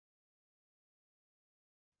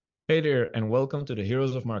Hey there, and welcome to the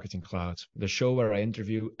Heroes of Marketing Cloud, the show where I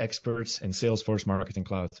interview experts in Salesforce Marketing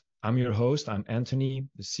Cloud. I'm your host, I'm Anthony,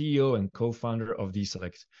 the CEO and co-founder of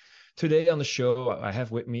DESelect. Today on the show, I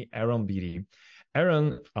have with me Aaron Beatty.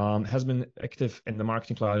 Aaron has been active in the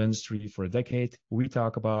Marketing Cloud industry for a decade. We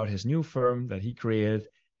talk about his new firm that he created,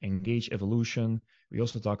 Engage Evolution. We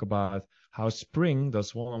also talk about how Spring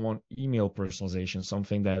does one-on-one email personalization,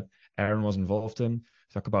 something that Aaron was involved in.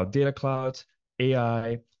 We talk about Data Cloud,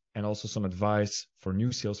 AI, and also some advice for new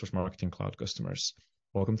Salesforce Marketing Cloud customers.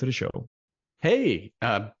 Welcome to the show. Hey,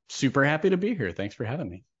 super happy to be here. Thanks for having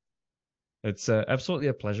me. It's absolutely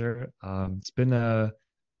a pleasure. It's been a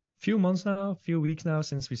few months now, a few weeks now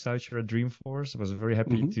since we saw each other at Dreamforce. I was very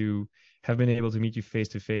happy to have been able to meet you face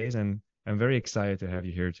to face, and I'm very excited to have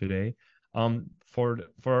you here today. For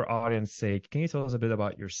our audience's sake, can you tell us a bit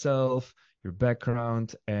about yourself, your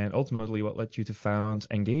background, and ultimately what led you to found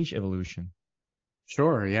Engage Evolution?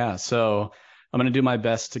 Sure, yeah. So I'm going to do my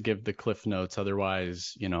best to give the cliff notes.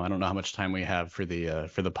 Otherwise, I don't know how much time we have for the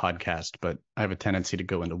podcast, but I have a tendency to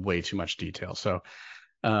go into way too much detail. So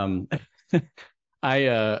um,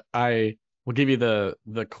 I will give you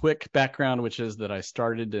the quick background, which is that I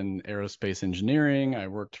started in aerospace engineering. I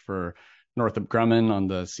worked for Northrop Grumman on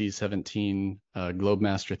the C-17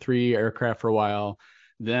 Globemaster III aircraft for a while.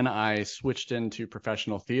 Then I switched into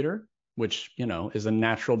professional theater, which, is a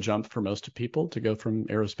natural jump for most people to go from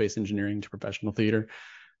aerospace engineering to professional theater.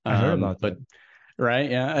 I heard about that.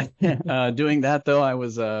 Right, yeah. Doing that, though, I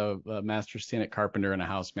was a master scenic carpenter and a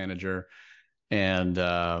house manager. And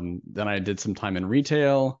then I did some time in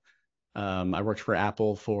retail. I worked for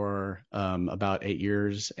Apple for about 8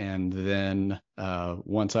 years. And then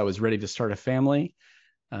once I was ready to start a family,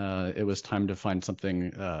 it was time to find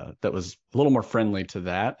something that was a little more friendly to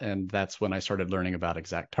that. And that's when I started learning about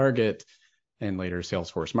ExactTarget and later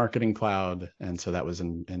Salesforce Marketing Cloud. And so that was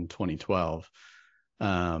in 2012.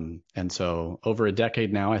 And so over a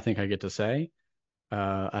decade now, I think I get to say,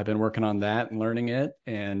 I've been working on that and learning it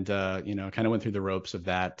and, kind of went through the ropes of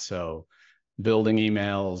that. So building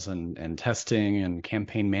emails and testing and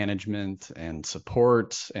campaign management and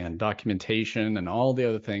support and documentation and all the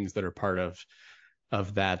other things that are part of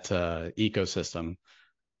that ecosystem,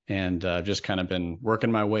 and just kind of been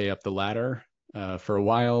working my way up the ladder for a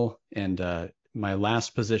while. And my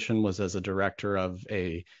last position was as a director of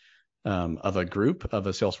a group of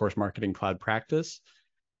a Salesforce Marketing Cloud practice.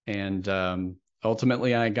 And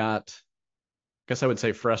ultimately, I guess I would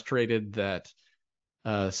say frustrated that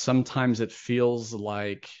sometimes it feels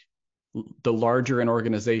like the larger an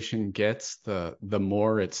organization gets, the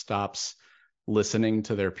more it stops listening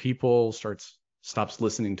to their people, stops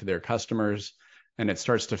listening to their customers, and it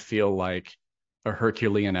starts to feel like a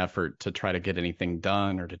Herculean effort to try to get anything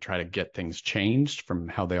done or to try to get things changed from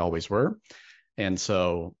how they always were. And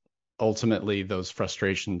so ultimately, those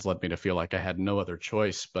frustrations led me to feel like I had no other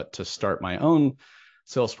choice but to start my own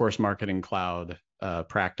Salesforce Marketing Cloud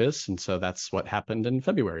practice. And so that's what happened in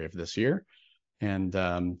February of this year. And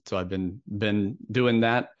so I've been doing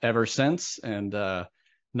that ever since. And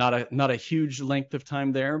not a huge length of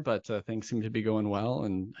time there, but things seem to be going well,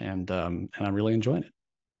 and I'm really enjoying it.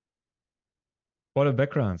 What a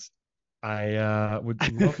background. I would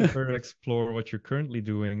love to further explore what you're currently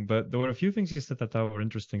doing, but there were a few things you said that were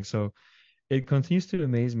interesting. So it continues to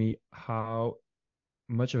amaze me how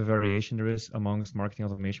much of a variation there is amongst marketing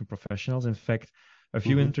automation professionals. In fact, a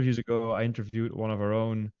few interviews ago, I interviewed one of our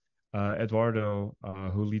own, Eduardo,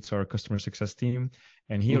 who leads our customer success team,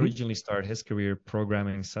 and he originally started his career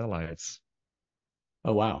programming satellites.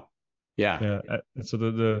 Oh, wow. Yeah.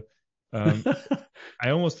 So I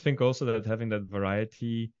almost think also that having that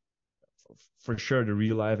variety, for sure, the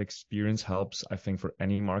real life experience helps, I think, for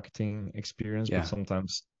any marketing experience, but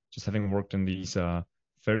sometimes just having worked in these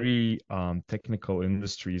very technical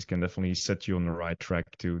industries can definitely set you on the right track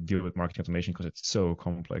to deal with marketing automation because it's so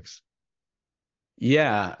complex.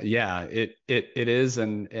 Yeah, it is,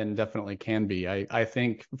 and definitely can be. I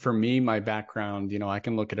think for me, my background, I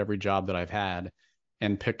can look at every job that I've had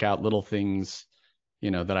and pick out little things,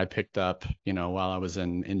 that I picked up, while I was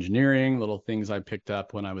in engineering, little things I picked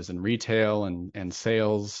up when I was in retail and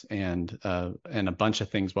sales, and a bunch of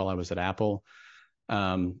things while I was at Apple.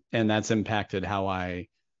 And that's impacted how I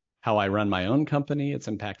run my own company. It's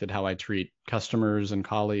impacted how I treat customers and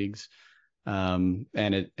colleagues. And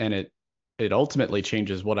it ultimately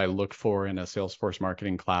changes what I look for in a Salesforce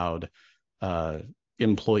Marketing Cloud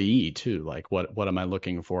employee too. Like what am I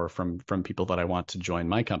looking for from people that I want to join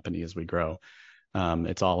my company as we grow?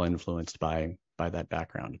 It's all influenced by that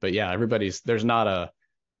background. But yeah, there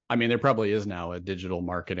probably is now a digital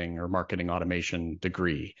marketing or marketing automation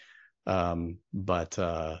degree.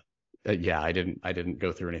 But yeah, I didn't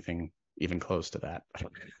go through anything even close to that.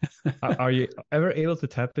 Are you ever able to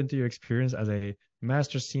tap into your experience as a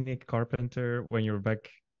master scenic carpenter when you're back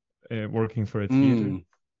working for a theater?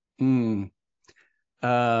 Mm, mm.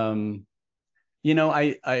 Um,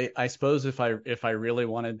 I suppose if I really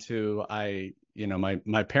wanted to,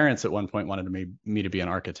 my parents at one point wanted me to be an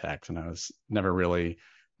architect, and I was never really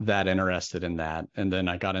that interested in that. And then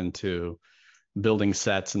I got into building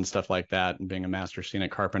sets and stuff like that, and being a master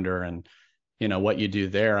scenic carpenter. And what you do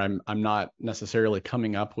there, I'm not necessarily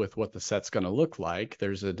coming up with what the set's going to look like.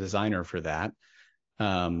 There's a designer for that.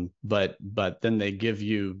 But then they give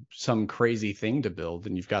you some crazy thing to build,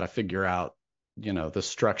 and you've got to figure out the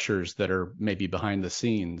structures that are maybe behind the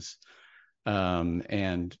scenes,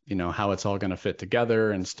 and how it's all going to fit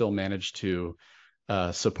together and still manage to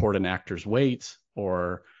support an actor's weight,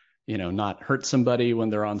 or not hurt somebody when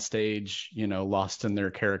they're on stage, lost in their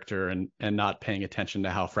character, and not paying attention to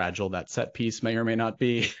how fragile that set piece may or may not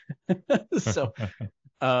be. So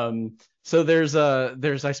so there's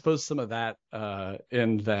I suppose some of that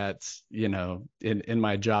in that, in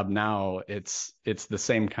my job now, it's the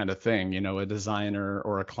same kind of thing. A designer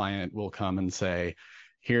or a client will come and say,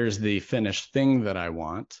 here's the finished thing that I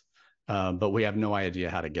want, but we have no idea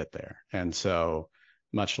how to get there. And so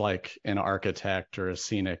much like an architect or a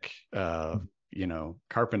scenic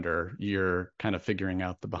carpenter, you're kind of figuring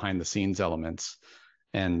out the behind the scenes elements,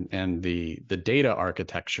 and the data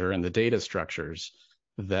architecture and the data structures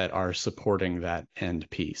that are supporting that end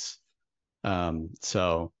piece. And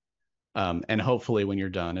hopefully when you're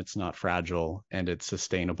done, it's not fragile, and it's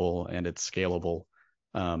sustainable, and it's scalable,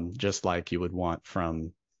 just like you would want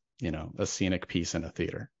from, a scenic piece in a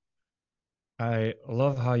theater. I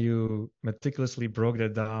love how you meticulously broke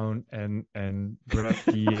that down and brought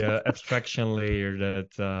the abstraction layer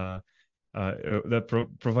that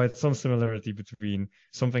provides some similarity between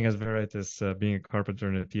something as varied as being a carpenter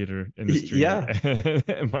in the theater industry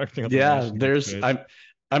and marketing automation.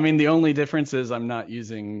 I mean, the only difference is I'm not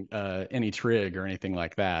using any trig or anything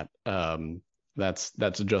like that. That's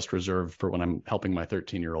just reserved for when I'm helping my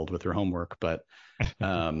 13-year-old with her homework. But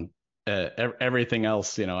everything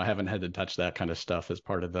else, I haven't had to touch that kind of stuff as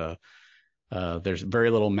part of the. There's very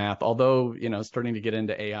little math, although starting to get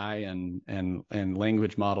into AI and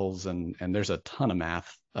language models, and there's a ton of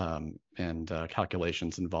math and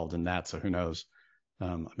calculations involved in that. So who knows?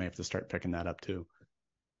 I may have to start picking that up too.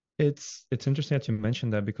 It's interesting that you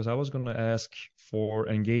mentioned that, because I was going to ask for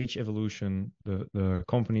Engage Evolution, the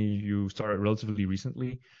company you started relatively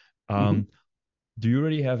recently. Do you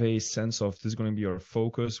already have a sense of this is going to be your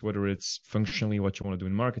focus, whether it's functionally what you want to do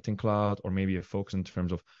in Marketing Cloud, or maybe a focus in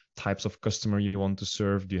terms of types of customer you want to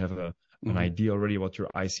serve? Do you have an idea already what your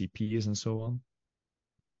ICP is and so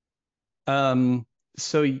on?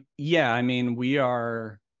 So yeah, I mean, we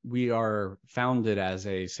are founded as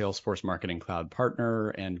a Salesforce Marketing Cloud partner,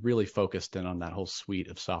 and really focused in on that whole suite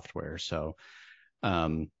of software. So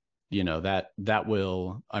that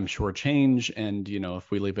will, I'm sure, change. And, if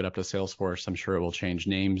we leave it up to Salesforce, I'm sure it will change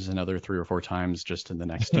names another 3 or 4 times just in the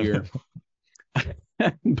next year.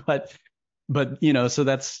 But, so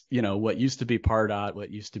that's, what used to be Pardot,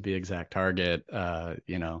 what used to be ExactTarget,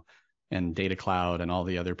 and Data Cloud, and all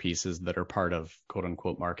the other pieces that are part of quote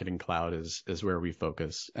unquote Marketing Cloud is where we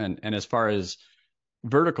focus. And as far as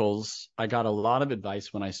verticals, I got a lot of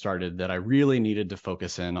advice when I started that I really needed to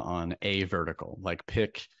focus in on a vertical, like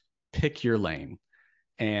pick your lane.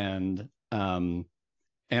 And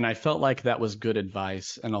I felt like that was good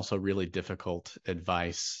advice, and also really difficult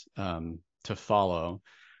advice to follow,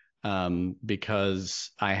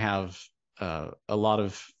 because I have a lot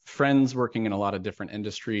of friends working in a lot of different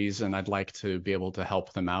industries, and I'd like to be able to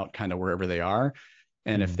help them out kind of wherever they are.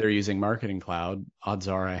 And if they're using Marketing Cloud, odds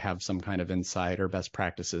are I have some kind of insight or best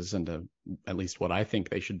practices into at least what I think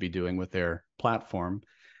they should be doing with their platform.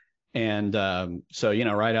 And so,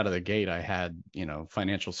 right out of the gate, I had,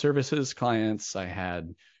 financial services clients, I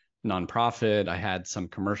had nonprofit, I had some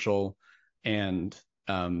commercial. And,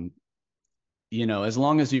 as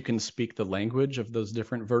long as you can speak the language of those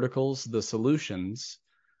different verticals, the solutions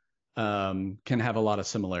can have a lot of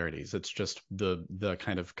similarities. It's just the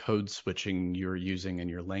kind of code switching you're using in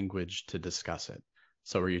your language to discuss it.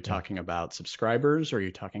 So are you talking about subscribers? Are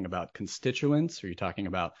you talking about constituents? Are you talking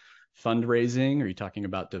about fundraising? Are you talking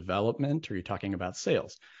about development? Are you talking about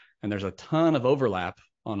sales? And there's a ton of overlap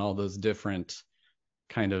on all those different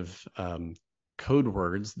kind of code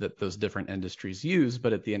words that those different industries use.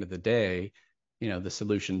 But at the end of the day, the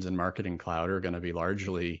solutions in Marketing Cloud are going to be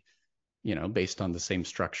largely, based on the same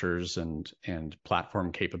structures and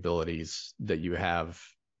platform capabilities that you have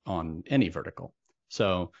on any vertical.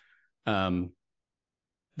 So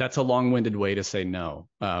That's a long-winded way to say no.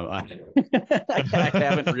 I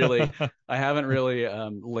haven't really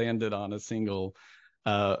landed on a single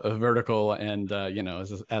a vertical, and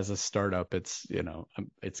as a startup, it's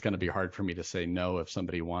going to be hard for me to say no if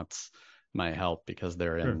somebody wants my help because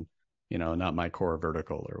they're Sure. in, not my core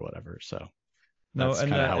vertical or whatever. So No, that's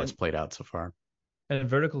kind of how it's played out so far. and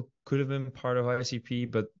vertical could have been part of ICP,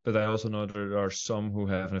 but I also know there are some who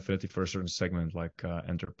have an affinity for a certain segment, like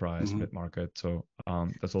enterprise, Mm-hmm. mid-market. So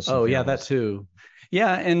that's also Oh something I yeah, that was. too.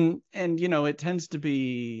 Yeah, and it tends to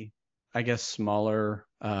be, I guess, smaller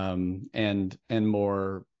and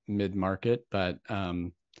more mid-market, but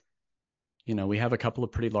we have a couple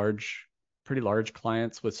of pretty large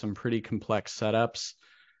clients with some pretty complex setups.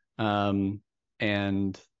 And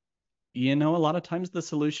a lot of times the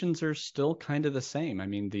solutions are still kind of the same. I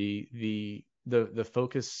mean, the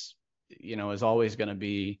focus, is always going to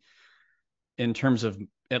be in terms of,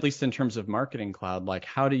 at least in terms of Marketing Cloud, like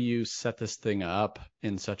how do you set this thing up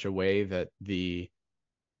in such a way that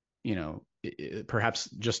perhaps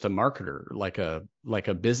just a marketer, like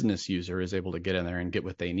a business user, is able to get in there and get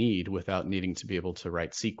what they need without needing to be able to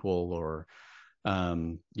write SQL or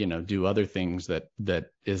do other things that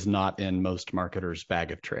is not in most marketers'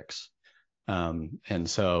 bag of tricks. And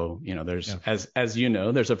so, there's, Yeah. as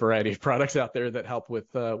there's a variety of products out there that help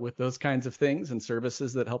with those kinds of things, and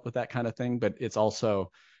services that help with that kind of thing. But it's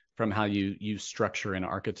also from how you structure and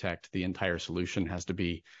architect the entire solution has to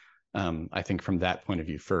be, I think, from that point of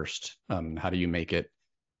view first. How do you make it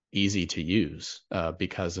easy to use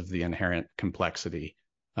because of the inherent complexity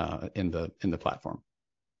in the platform?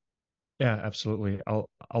 Yeah, absolutely.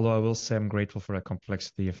 Although I will say I'm grateful for that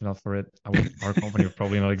complexity. If not for it, our company would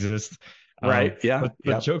probably not exist. Right. Yeah. But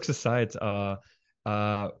Yeah. jokes aside,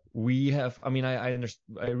 we have. I mean, I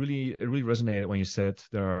understand. It really resonated when you said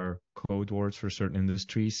there are code words for certain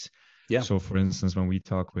industries. Yeah. So, for instance, when we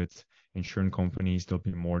talk with insurance companies, they'll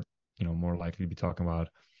be more likely to be talking about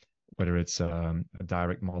whether it's a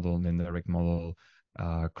direct model, an indirect model,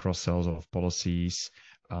 cross sells of policies.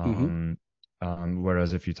 Mm-hmm. Um,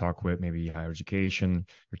 Whereas if you talk with maybe higher education,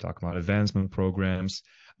 you're talking about advancement programs.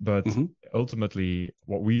 But Mm-hmm. ultimately,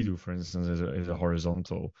 what we do, for instance, is a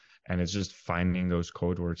horizontal, and it's just finding those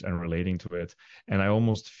code words and relating to it. And I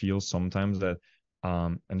almost feel sometimes that,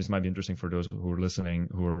 and this might be interesting for those who are listening,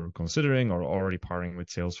 who are considering or already partnering with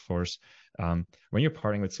Salesforce. When you're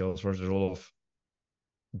partnering with Salesforce, there's a lot of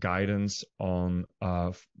guidance on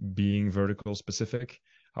being vertical specific.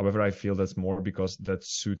 However, I feel that's more because that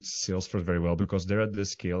suits Salesforce very well, because they're at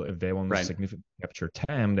this scale. If they want to Right. significantly capture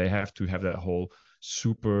TAM, they have to have that whole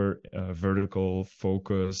super vertical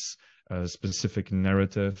focus, specific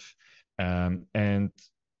narrative. And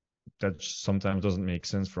that sometimes doesn't make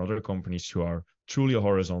sense for other companies who are truly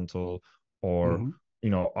horizontal, or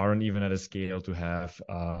Mm-hmm. aren't even at a scale to have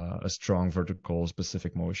a strong vertical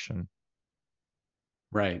specific motion.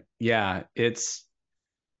 Right. Yeah.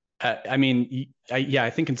 I mean,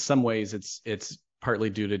 I think in some ways it's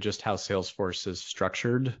partly due to just how Salesforce is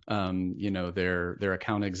structured. Their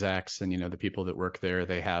account execs and the people that work there,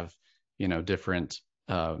 they have different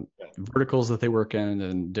verticals that they work in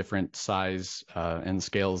and different size and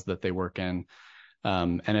scales that they work in,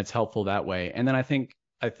 and it's helpful that way. And then I think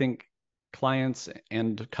clients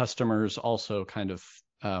and customers also kind of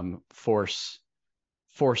force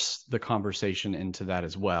the conversation into that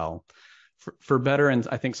as well, for better, and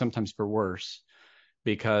I think sometimes for worse,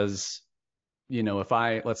 because if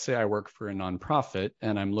let's say I work for a nonprofit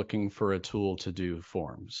and I'm looking for a tool to do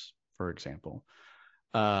forms, for example,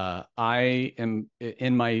 I am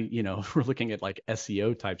in my, we're looking at like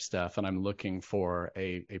SEO type stuff, and I'm looking for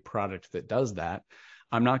a product that does that.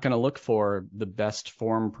 I'm not going to look for the best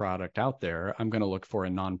form product out there. I'm going to look for a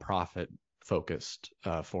nonprofit focused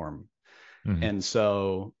form. Mm-hmm. And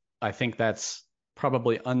so I think that's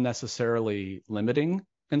probably unnecessarily limiting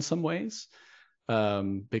in some ways,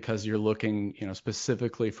 because you're looking,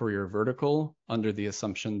 specifically for your vertical under the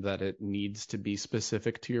assumption that it needs to be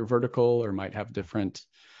specific to your vertical or might have different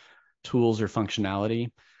tools or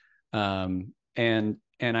functionality. And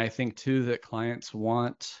I think too that clients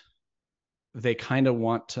they kind of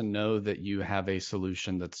want to know that you have a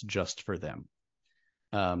solution that's just for them.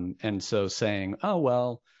 And so saying, oh,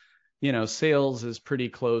 well, sales is pretty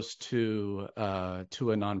close to a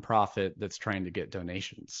nonprofit that's trying to get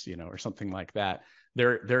donations, or something like that.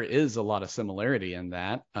 There is a lot of similarity in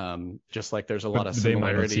that, just like there's a lot But of they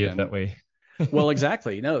might not see similarity it that in. way. Well,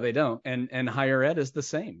 exactly. No, they don't. And higher ed is the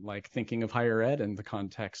same. Like thinking of higher ed in the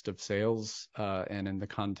context of sales, and in the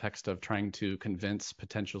context of trying to convince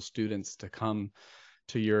potential students to come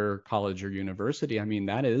to your college or university. I mean,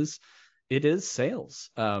 that is it is sales.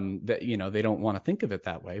 That, they don't want to think of it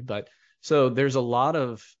that way, but so there's a lot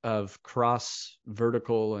of cross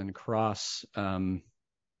vertical and cross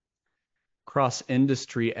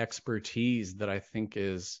industry expertise that I think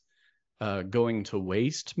is going to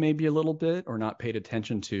waste maybe a little bit, or not paid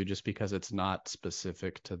attention to, just because it's not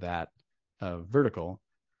specific to that vertical.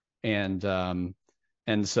 And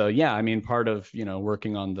so, yeah, I mean, part of,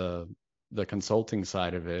 working on the consulting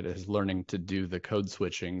side of it is learning to do the code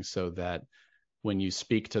switching, so that when you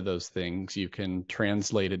speak to those things, you can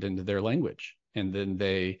translate it into their language, and then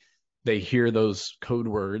they hear those code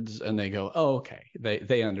words and they go, oh, okay,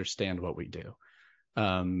 they understand what we do.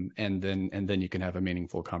 And then you can have a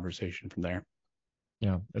meaningful conversation from there.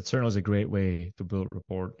 Yeah, it certainly is a great way to build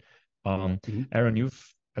rapport. Mm-hmm. Aaron,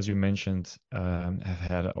 you've, as you mentioned, have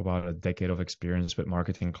had about a decade of experience with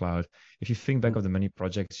Marketing Cloud. If you think back of the many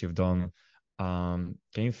projects you've done, can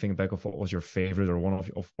you think back of what was your favorite, or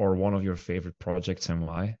one of your favorite projects, and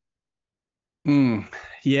why?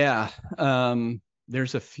 Yeah.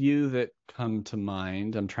 There's a few that come to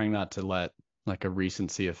mind. I'm trying not to let like a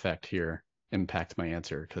recency effect here impact my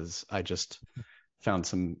answer, because I just found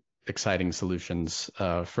some exciting solutions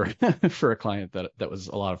for for a client that was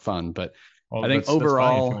a lot of fun. But Well, I think that's fine if you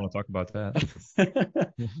overall, want to talk about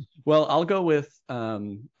that. well, I'll go with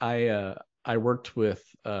I worked with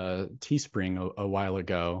Teespring a while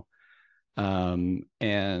ago, and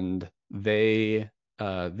they've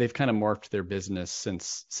kind of morphed their business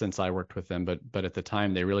since I worked with them, but at the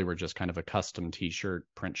time they really were just kind of a custom t-shirt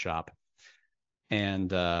print shop.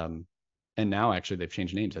 And now actually they've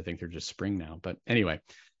changed names. I think they're just Spring now. But anyway,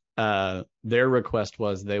 their request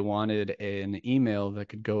was they wanted an email that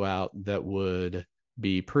could go out that would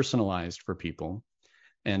be personalized for people.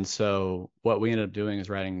 And so what we ended up doing is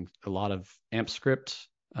writing a lot of AMP script,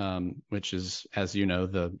 which is, as you know,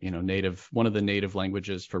 one of the native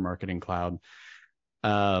languages for Marketing Cloud.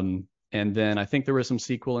 And then I think there was some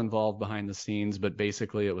SQL involved behind the scenes, but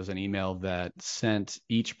basically it was an email that sent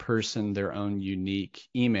each person their own unique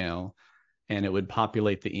email, and it would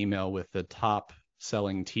populate the email with the top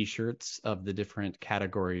selling t-shirts of the different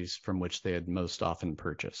categories from which they had most often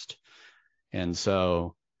purchased. And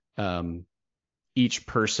so each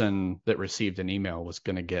person that received an email was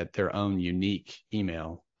going to get their own unique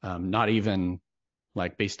email, not even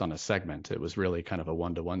like based on a segment. It was really kind of a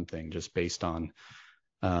one-to-one thing, just based on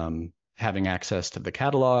having access to the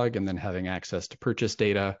catalog, and then having access to purchase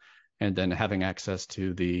data, and then having access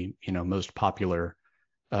to the most popular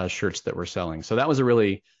shirts that we're selling. So that was a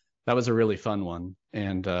really fun one,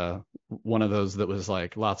 and one of those that was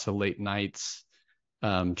like lots of late nights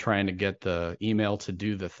trying to get the email to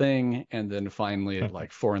do the thing, and then finally at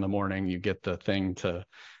like 4 a.m. you get the thing to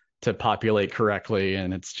populate correctly,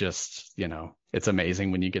 and it's just it's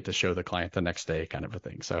amazing when you get to show the client the next day, kind of a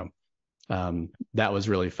thing. So that was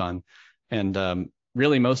really fun. And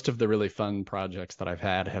really most of the really fun projects that I've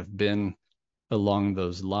had have been along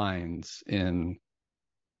those lines, in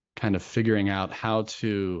kind of figuring out how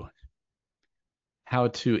to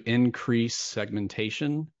increase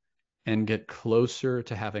segmentation and get closer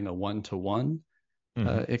to having a one-to-one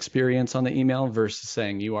experience on the email, versus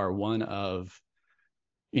saying you are one of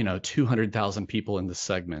 200,000 people in the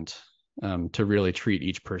segment, to really treat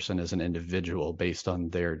each person as an individual based on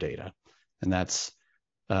their data. And that's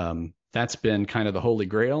been kind of the holy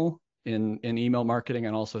grail in email marketing,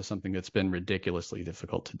 and also something that's been ridiculously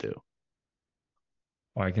difficult to do.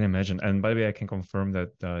 Oh, I can imagine. And by the way, I can confirm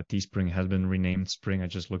that Teespring has been renamed Spring. I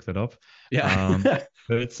just looked it up. Yeah. But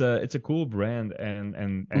it's a cool brand,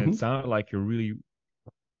 and it sounded like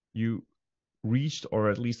you reached, or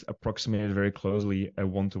at least approximated very closely, a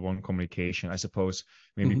one-to-one communication. I suppose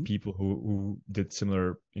maybe people who did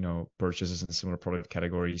similar purchases in similar product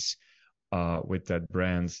categories with that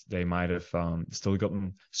brand, they might have still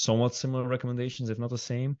gotten somewhat similar recommendations, if not the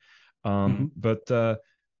same. But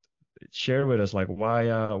share with us, like,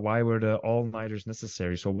 why were the all-nighters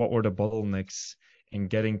necessary? So what were the bottlenecks in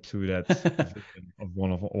getting to that vision of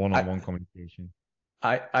one-on-one communication?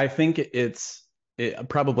 I think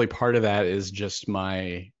probably part of that is just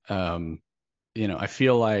my I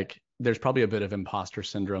feel like there's probably a bit of imposter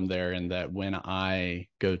syndrome there, in that when I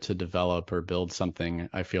go to develop or build something,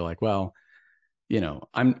 I feel like, well,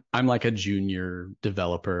 I'm like a junior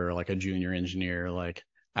developer, like a junior engineer. Like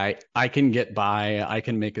I can get by, I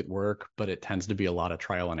can make it work, but it tends to be a lot of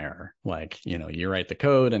trial and error. Like, you write the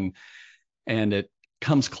code and it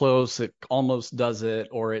comes close, it almost does it,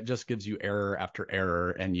 or it just gives you error after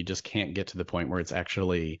error, and you just can't get to the point where it's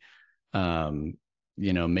actually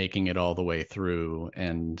making it all the way through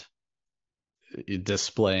and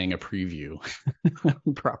displaying a preview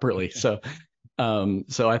properly. So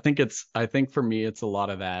So I think for me, it's a lot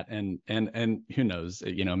of that. And who knows,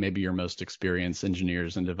 maybe your most experienced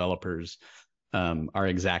engineers and developers are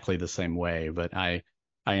exactly the same way. But I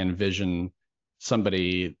envision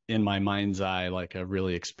somebody in my mind's eye, like a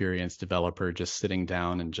really experienced developer, just sitting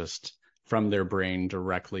down and just from their brain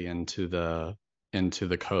directly into the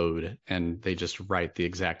code, and they just write the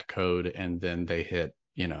exact code, and then they hit,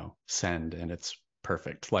 send, and it's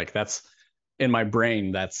perfect. Like that's in my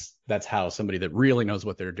brain. That's how somebody that really knows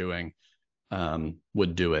what they're doing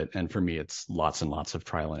would do it. And for me, it's lots and lots of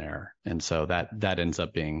trial and error. And so that ends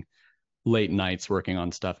up being late nights working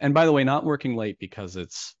on stuff. And by the way, not working late because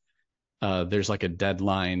it's there's like a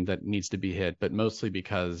deadline that needs to be hit, but mostly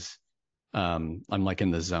because I'm like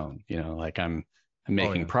in the zone, like I'm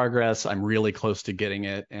making progress. I'm really close to getting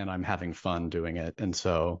it, and I'm having fun doing it. And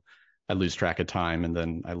so I lose track of time, and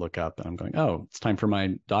then I look up and I'm going, oh, it's time for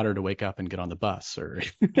my daughter to wake up and get on the bus, or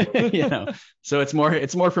So it's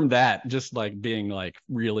more from that, just like being like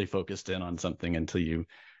really focused in on something until you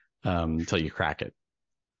crack it.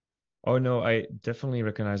 Oh no, I definitely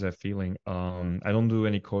recognize that feeling. I don't do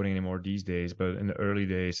any coding anymore these days, but in the early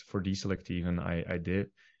days for DESelect even I did.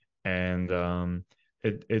 And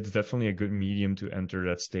it's definitely a good medium to enter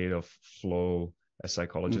that state of flow, as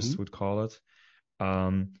psychologists would call it.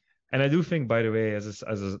 And I do think, by the way, as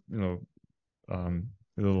a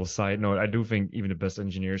a little side note, I do think even the best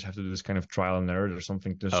engineers have to do this kind of trial and error. There's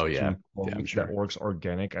something just Oh yeah, code sure. that works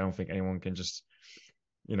organic. I don't think anyone can just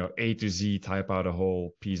A to Z type out a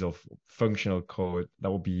whole piece of functional code.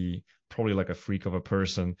 That would be probably like a freak of a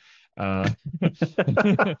person. Uh,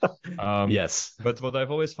 Yes. but what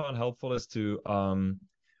I've always found helpful is to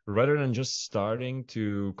rather than just starting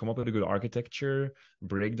to come up with a good architecture,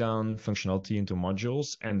 break down functionality into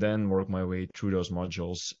modules, and then work my way through those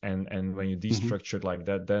modules. And when you destructure it like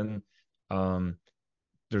that, then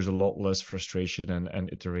there's a lot less frustration and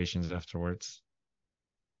iterations afterwards.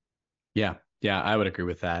 Yeah, I would agree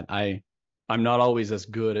with that. I'm not always as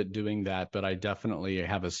good at doing that, but I definitely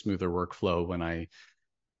have a smoother workflow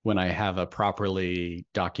when I have a properly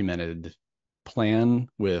documented plan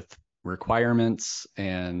with requirements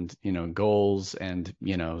and goals and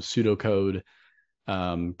pseudocode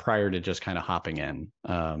prior to just kind of hopping in,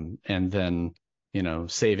 and then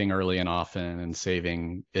saving early and often, and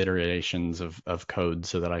saving iterations of code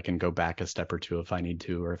so that I can go back a step or two if I need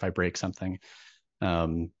to, or if I break something.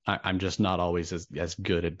 I'm just not always as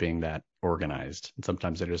good at being that organized. And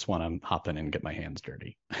sometimes I just want to hop in and get my hands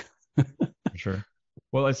dirty. Sure.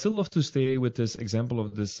 Well, I'd still love to stay with this example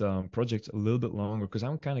of this project a little bit longer, because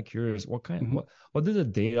I'm kind of curious what did the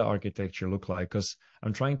data architecture look like? Because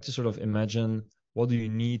I'm trying to sort of imagine, what do you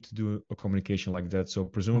need to do a communication like that? So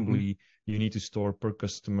presumably you need to store per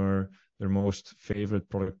customer their most favorite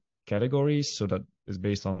product categories. So that is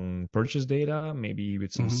based on purchase data, maybe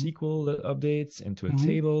with some SQL that updates into a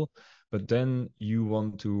table. But then you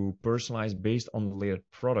want to personalize based on the layered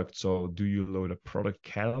product. So do you load a product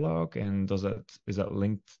catalog, and is that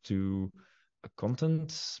linked to a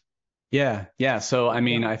content? Yeah. So I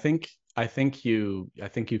mean, I think you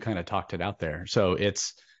kind of talked it out there. So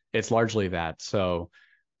it's largely that. So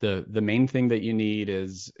the main thing that you need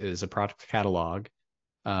is a product catalog.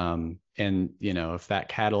 And if that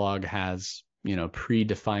catalog has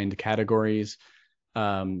predefined categories,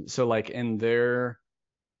 so like in their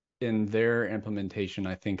implementation,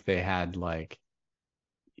 I think they had like,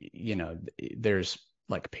 there's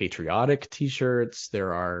like patriotic t-shirts,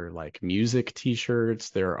 there are like music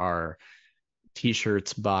t-shirts, there are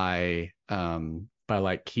t-shirts by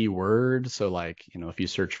like keyword. So like, if you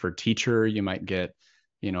search for teacher, you might get,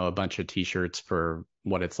 a bunch of t-shirts for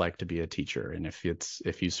what it's like to be a teacher. And if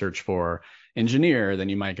you search for engineer, then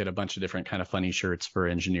you might get a bunch of different kind of funny shirts for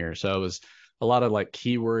engineer. So it was a lot of like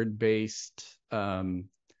keyword based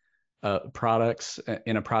products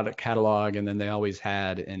in a product catalog. And then they always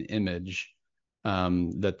had an image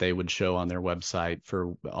that they would show on their website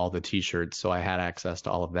for all the t-shirts. So I had access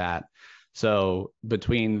to all of that. So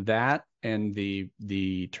between that and the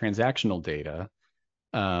transactional data,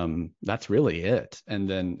 that's really it. And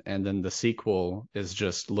then the SQL is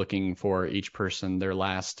just looking for each person, their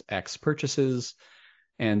last X purchases,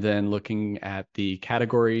 and then looking at the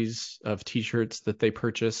categories of t-shirts that they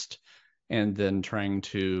purchased, and then trying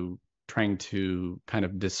to kind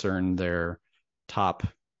of discern their top,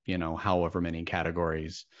 however many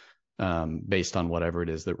categories, based on whatever it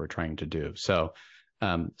is that we're trying to do. So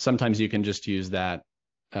sometimes you can just use that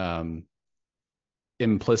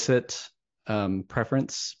implicit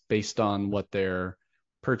preference based on what they're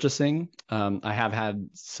purchasing. I have had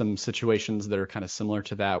some situations that are kind of similar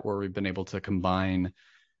to that, where we've been able to combine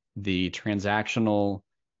the transactional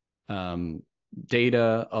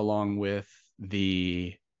data along with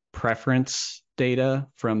the preference data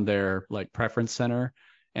from their like preference center,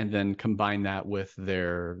 and then combine that with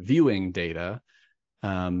their viewing data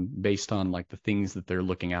based on like the things that they're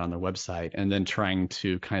looking at on their website, and then trying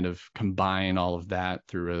to kind of combine all of that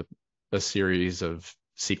through a series of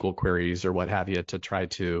SQL queries or what have you to try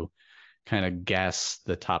to kind of guess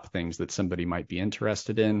the top things that somebody might be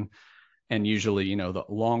interested in. And usually, you know, the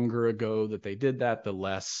longer ago that they did that, the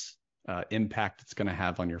less impact it's going to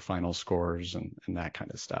have on your final scores and that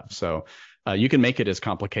kind of stuff. So you can make it as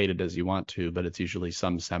complicated as you want to, but it's usually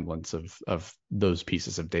some semblance of those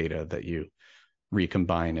pieces of data that you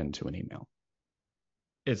recombine into an email.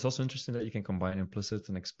 It's also interesting that you can combine implicit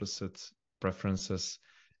and explicit preferences.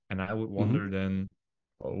 And I would wonder then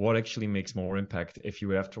what actually makes more impact if you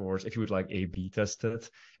would like A/B test it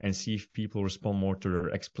and see if people respond more to their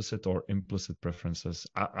explicit or implicit preferences.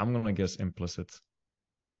 I'm going to guess implicit.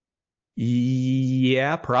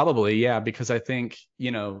 Yeah, probably. Yeah, because I think,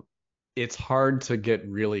 you know, it's hard to get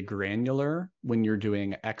really granular when you're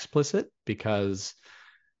doing explicit because,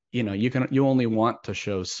 you know, you only want to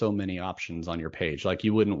show so many options on your page. Like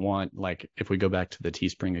you wouldn't want, like if we go back to the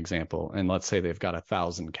Teespring example, and let's say they've got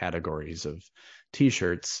 1,000 categories of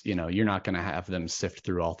t-shirts, you know, you're not going to have them sift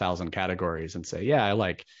through all 1,000 categories and say, yeah, I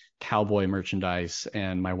like cowboy merchandise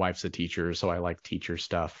and my wife's a teacher, so I like teacher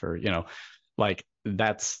stuff, or, you know, like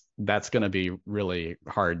that's going to be really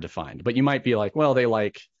hard to find. But you might be like, well, they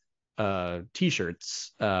like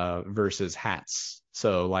t-shirts versus hats.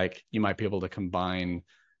 So like you might be able to combine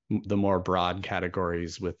the more broad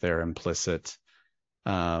categories with their implicit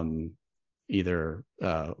either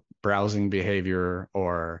browsing behavior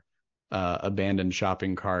or abandoned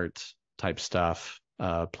shopping cart type stuff,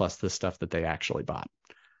 plus the stuff that they actually bought.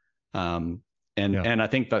 And I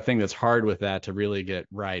think the thing that's hard with that to really get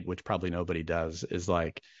right, which probably nobody does, is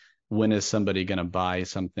like, when is somebody going to buy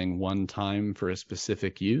something one time for a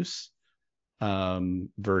specific use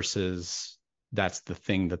versus that's the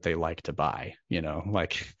thing that they like to buy, you know,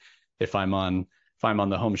 like if I'm on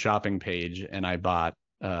the home shopping page and I bought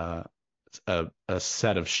a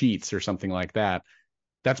set of sheets or something like that,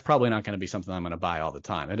 that's probably not going to be something I'm going to buy all the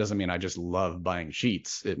time. It doesn't mean I just love buying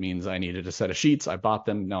sheets. It means I needed a set of sheets. I bought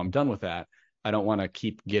them. Now I'm done with that. I don't want to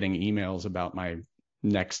keep getting emails about my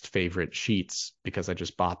next favorite sheets because I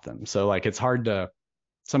just bought them. So like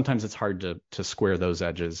sometimes it's hard to square those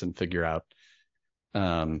edges and figure out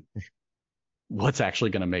what's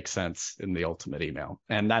actually going to make sense in the ultimate email.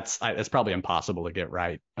 And that's probably impossible to get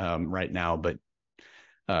right right now, but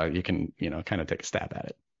you can, you know, kind of take a stab at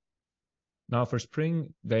it. Now for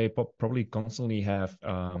spring, they probably constantly have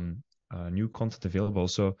new content available.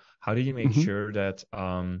 So how do you make sure that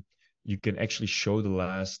you can actually show the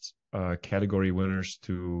last category winners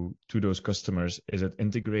to those customers? Is it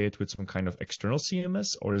integrated with some kind of external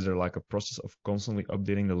CMS, or is there like a process of constantly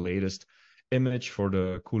updating the latest image for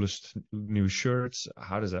the coolest new shirts?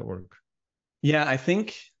 How does that work? Yeah, I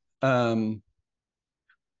think it's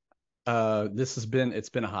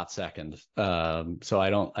been a hot second. So I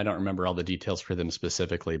don't remember all the details for them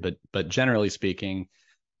specifically, but generally speaking,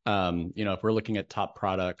 you know, if we're looking at top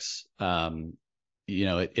products, you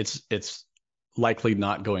know, it's likely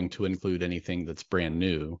not going to include anything that's brand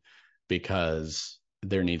new because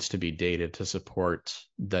there needs to be data to support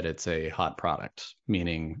that it's a hot product,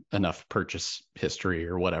 meaning enough purchase history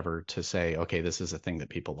or whatever to say, okay, this is a thing that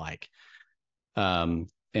people like. And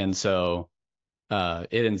so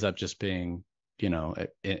it ends up just being, you know,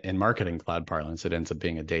 in Marketing Cloud parlance, it ends up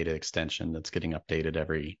being a data extension that's getting updated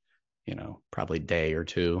every, you know, probably day or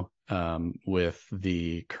two with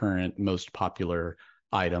the current most popular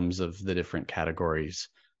items of the different categories.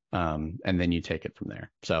 And then you take it from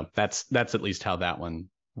there. So that's at least how that one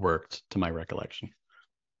worked to my recollection.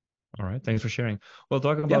 All right. Thanks for sharing. Well,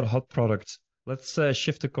 talking about hot products, let's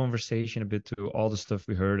shift the conversation a bit to all the stuff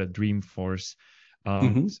we heard at Dreamforce.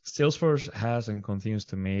 Salesforce has and continues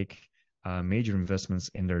to make major investments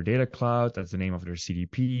in their data cloud. That's the name of their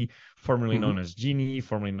CDP, formerly known as Genie,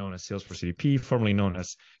 formerly known as Salesforce CDP, formerly known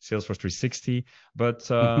as Salesforce 360.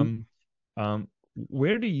 But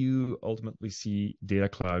where do you ultimately see data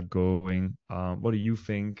cloud going? What do you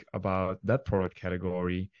think about that product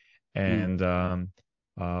category? And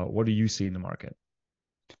what do you see in the market?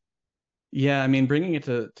 Yeah, I mean, bringing it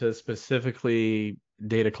to specifically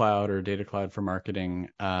data cloud or data cloud for marketing,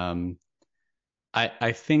 I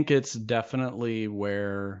think it's definitely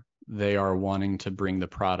where they are wanting to bring the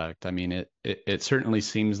product. I mean, it certainly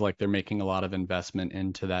seems like they're making a lot of investment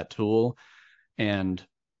into that tool. And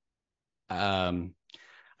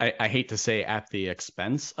I hate to say at the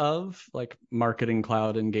expense of like Marketing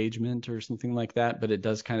Cloud engagement or something like that, but it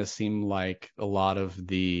does kind of seem like a lot of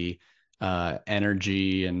the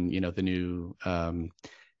energy and, the new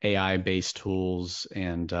AI-based tools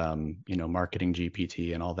and, marketing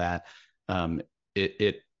GPT and all that,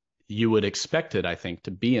 you would expect it, I think,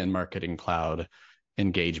 to be in Marketing Cloud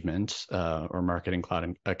engagement or Marketing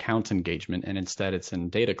Cloud account engagement, and instead it's in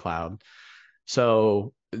Data Cloud.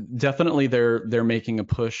 So definitely they're making a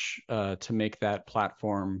push to make that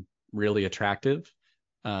platform really attractive,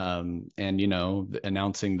 and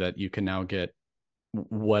announcing that you can now get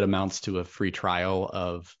what amounts to a free trial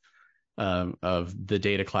of the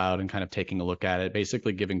Data Cloud and kind of taking a look at it,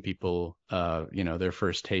 basically giving people their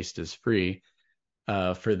first taste is free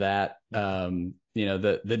for that.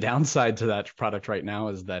 The downside to that product right now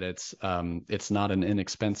is that it's not an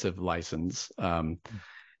inexpensive license,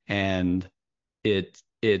 and it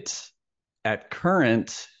at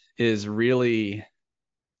current is really,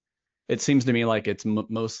 it seems to me like it's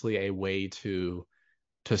mostly a way to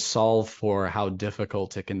solve for how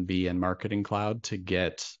difficult it can be in Marketing Cloud to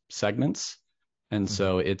get segments. And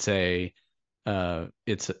so it's a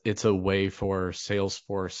way for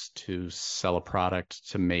Salesforce to sell a product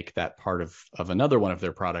to make that part of another one of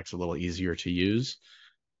their products a little easier to use.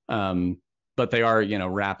 But they are,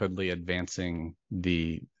 rapidly advancing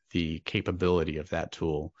the capability of that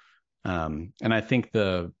tool. And I think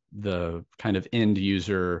the kind of end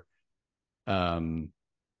user,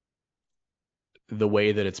 the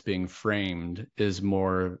way that it's being framed is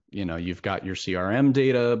more, you've got your CRM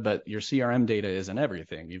data, but your CRM data isn't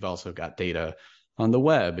everything. You've also got data on the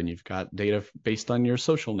web, and you've got data based on your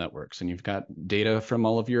social networks, and you've got data from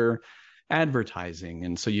all of your advertising.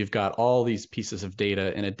 And so you've got all these pieces of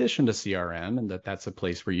data in addition to CRM, and that's a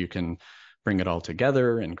place where you can bring it all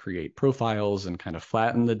together and create profiles and kind of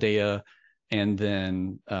flatten the data, and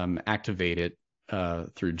then activate it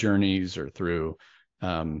through journeys or through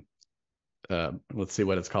let's see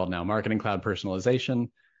what it's called now, Marketing Cloud Personalization,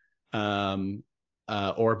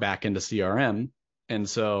 or back into CRM. And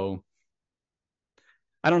so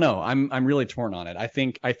I don't know. I'm really torn on it. I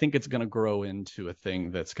think it's going to grow into a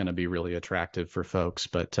thing that's going to be really attractive for folks,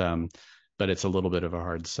 but it's a little bit of a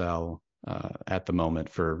hard sell at the moment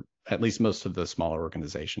for at least most of the smaller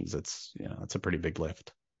organizations. It's a pretty big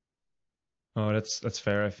lift. Oh, that's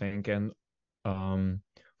fair, I think. And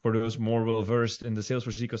for those more well-versed in the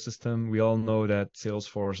Salesforce ecosystem, we all know that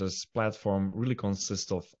Salesforce's platform really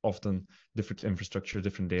consists of often different infrastructure,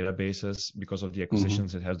 different databases because of the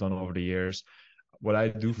acquisitions it has done over the years. What I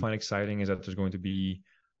do find exciting is that there's going to be,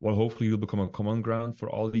 well, hopefully will become a common ground for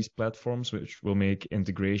all these platforms, which will make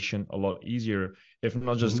integration a lot easier, if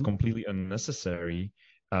not just completely unnecessary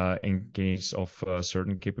in case of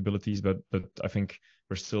certain capabilities. But I think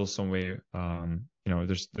there's still some way,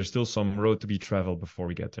 there's still some road to be traveled before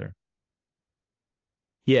we get there.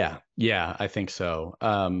 Yeah, I think so.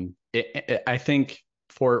 I think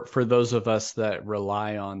for those of us that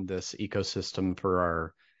rely on this ecosystem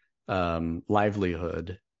for our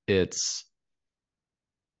livelihood, it's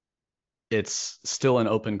still an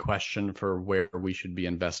open question for where we should be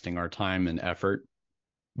investing our time and effort,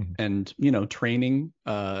 and training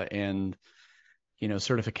and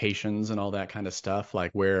certifications and all that kind of stuff.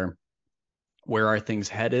 Like where are things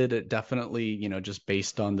headed? It definitely, just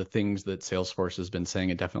based on the things that Salesforce has been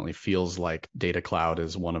saying, it definitely feels like Data Cloud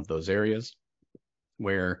is one of those areas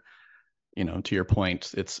where, to your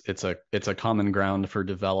point, it's a common ground for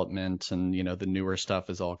development, and the newer stuff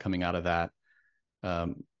is all coming out of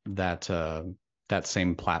that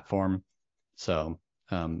same platform. So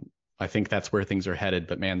I think that's where things are headed.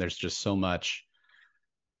 But man, there's just so much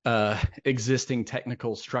existing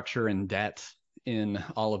technical structure and debt in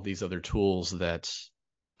all of these other tools that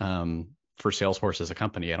for Salesforce as a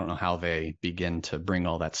company, I don't know how they begin to bring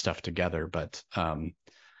all that stuff together, but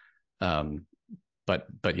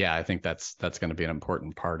yeah, I think that's going to be an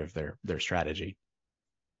important part of their strategy.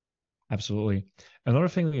 Absolutely. Another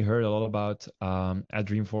thing we heard a lot about at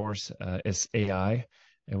Dreamforce is AI.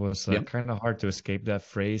 It was kind of hard to escape that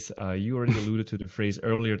phrase. You already alluded to the phrase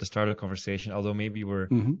earlier at the start of the conversation, although maybe you were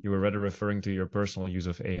rather referring to your personal use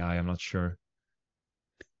of AI. I'm not sure.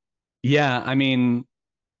 Yeah, I mean,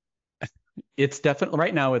 it's definitely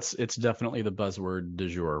right now. It's definitely the buzzword du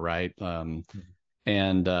jour, right?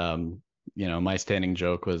 And my standing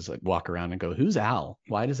joke was like, walk around and go, "Who's Al?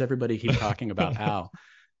 Why does everybody keep talking about Al?"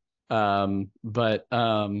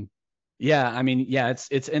 Yeah, I mean, yeah,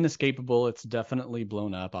 it's inescapable. It's definitely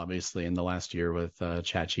blown up, obviously, in the last year with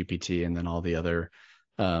ChatGPT, and then all the other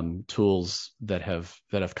tools that have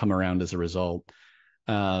come around as a result.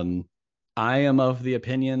 I am of the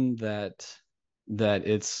opinion that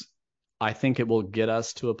I think it will get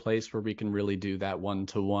us to a place where we can really do that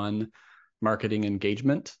one-to-one marketing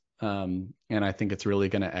engagement. And I think it's really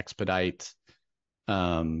going to expedite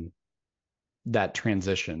that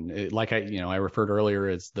transition. I referred earlier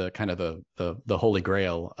as the kind of the holy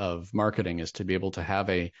grail of marketing is to be able to have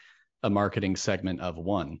a marketing segment of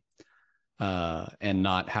one, and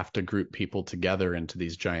not have to group people together into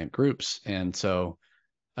these giant groups. And so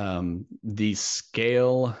the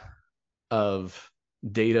scale of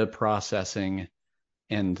data processing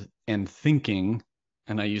and thinking,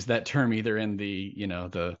 and I use that term either in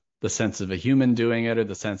the sense of a human doing it or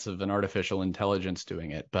the sense of an artificial intelligence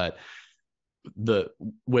doing it, but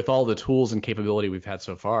with all the tools and capability we've had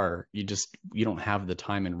so far, you don't have the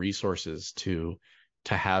time and resources to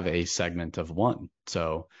have a segment of one.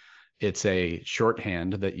 So it's a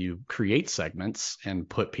shorthand that you create segments and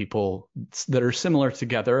put people that are similar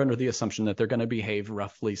together under the assumption that they're going to behave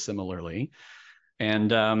roughly similarly.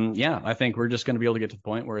 And I think we're just going to be able to get to the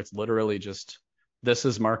point where it's literally just, this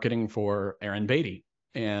is marketing for Aaron Beatty.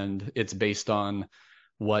 And it's based on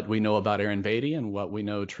what we know about Aaron Beatty and what we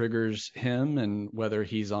know triggers him, and whether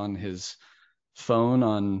he's on his phone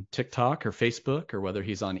on TikTok or Facebook, or whether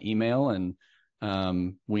he's on email, and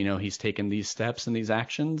we know he's taken these steps and these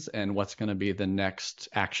actions, and what's going to be the next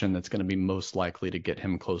action that's going to be most likely to get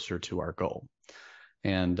him closer to our goal.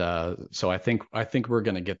 And so I think we're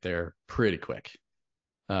going to get there pretty quick,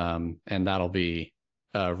 and that'll be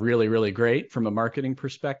really, really great from a marketing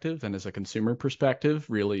perspective, and as a consumer perspective,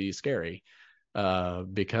 really scary.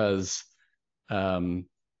 Because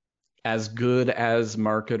as good as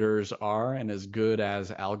marketers are and as good as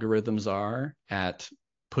algorithms are at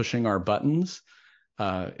pushing our buttons,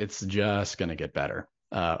 it's just going to get better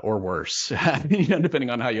or worse, depending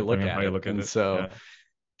on how you look at it. And so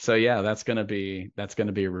that's going to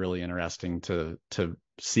be really interesting to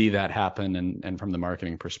see that happen, and from the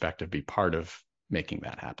marketing perspective, be part of making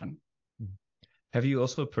that happen. Have you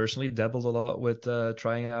also personally dabbled a lot with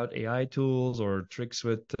trying out AI tools or tricks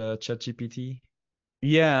with ChatGPT?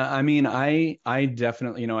 Yeah, I mean, I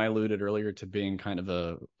definitely, I alluded earlier to being kind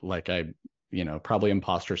of probably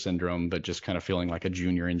imposter syndrome, but just kind of feeling like a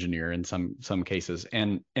junior engineer in some cases,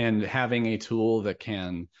 and having a tool that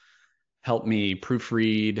can help me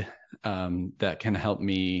proofread, that can help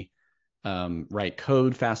me write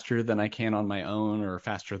code faster than I can on my own, or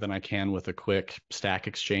faster than I can with a quick Stack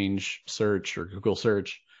Exchange search or Google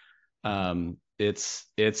search. It's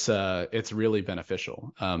really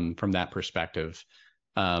beneficial from that perspective.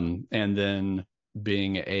 And then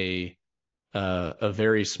being a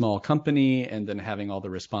very small company, and then having all the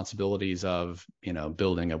responsibilities of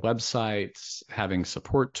building a website, having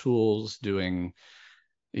support tools, doing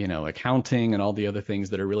accounting, and all the other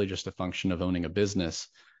things that are really just a function of owning a business.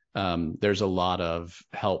 There's a lot of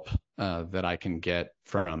help that I can get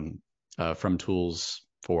from tools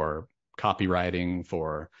for copywriting,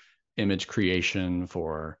 for image creation,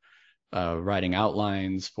 for writing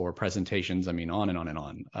outlines, for presentations. I mean, on and on and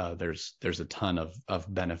on. There's a ton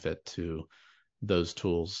of benefit to those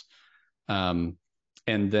tools. And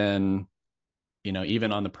then,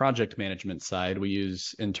 even on the project management side, we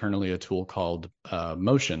use internally a tool called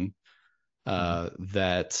Motion,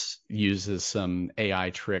 that uses some AI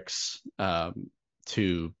tricks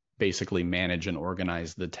to basically manage and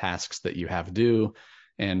organize the tasks that you have due,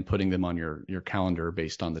 and putting them on your calendar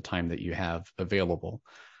based on the time that you have available.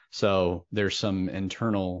 So there's some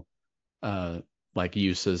internal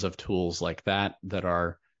uses of tools like that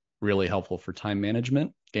are really helpful for time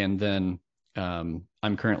management. And then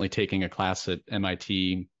I'm currently taking a class at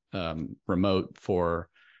MIT remote for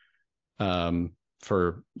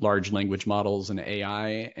large language models and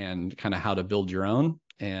AI, and kind of how to build your own.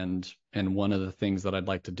 And one of the things that I'd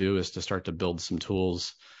like to do is to start to build some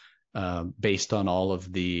tools based on all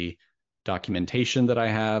of the documentation that I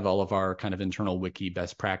have, all of our kind of internal wiki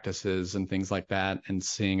best practices and things like that, and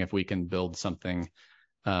seeing if we can build something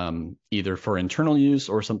either for internal use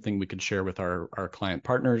or something we could share with our client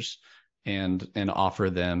partners, and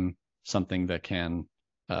offer them something that can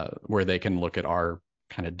where they can look at our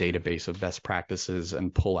kind of database of best practices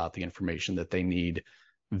and pull out the information that they need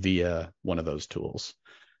via one of those tools.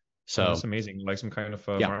 So that's amazing. Like some kind of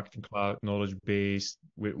marketing cloud knowledge base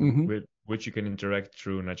with which you can interact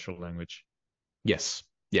through natural language. Yes.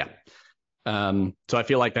 Yeah. So I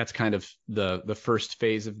feel like that's kind of the first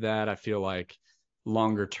phase of that. I feel like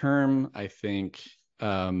longer term, I think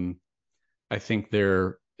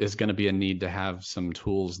there is going to be a need to have some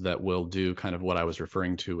tools that will do kind of what I was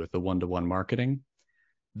referring to with the one-to-one marketing.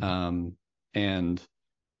 And,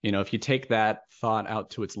 if you take that thought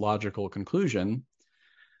out to its logical conclusion,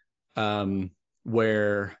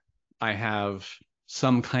 where I have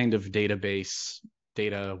some kind of database,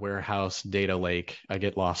 data warehouse, data lake. I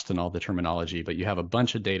get lost in all the terminology, but you have a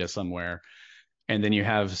bunch of data somewhere. And then you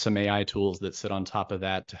have some AI tools that sit on top of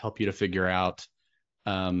that to help you to figure out,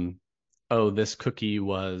 oh, this cookie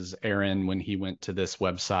was Aaron when he went to this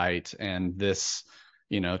website, and this,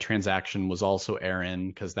 transaction was also Aaron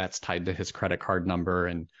because that's tied to his credit card number,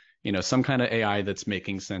 and some kind of AI that's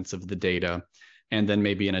making sense of the data, and then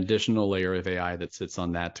maybe an additional layer of AI that sits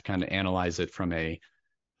on that to kind of analyze it from a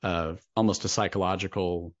almost a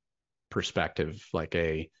psychological perspective, like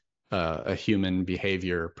a human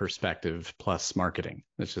behavior perspective plus marketing.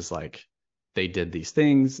 It's just like they did these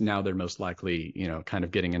things. Now they're most likely, kind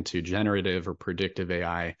of getting into generative or predictive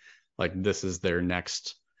AI. Like this is their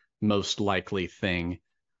next most likely thing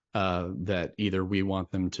that either we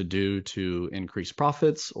want them to do to increase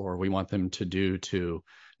profits, or we want them to do to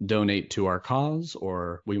donate to our cause,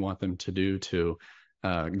 or we want them to do to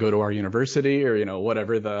go to our university, or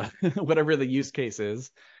whatever the whatever the use case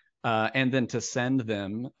is. And then to send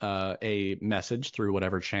them a message through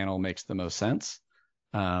whatever channel makes the most sense,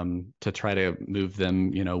 to try to move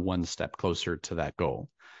them, one step closer to that goal.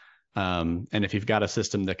 And if you've got a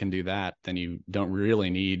system that can do that, then you don't really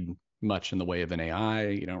need much in the way of an AI.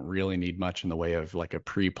 You don't really need much in the way of like a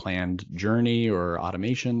pre-planned journey or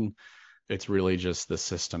automation. It's really just the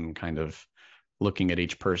system kind of looking at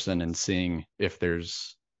each person and seeing if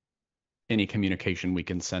there's any communication we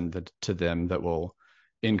can send to them that will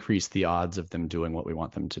increase the odds of them doing what we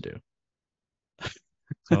want them to do.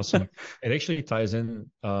 Awesome. It actually ties in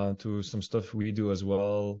to some stuff we do as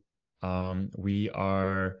well. We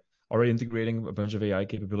are already integrating a bunch of AI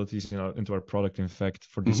capabilities into our product. In fact,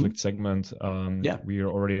 for DESelect segment, we are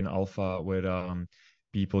already in alpha with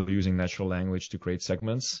people using natural language to create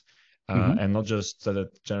segments. And not just that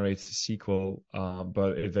it generates SQL,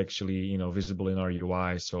 but it's actually visible in our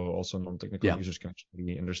UI, so also non-technical users can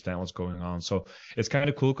actually understand what's going on. So it's kind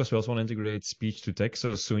of cool because we also want to integrate speech to text.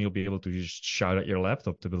 So soon you'll be able to just shout at your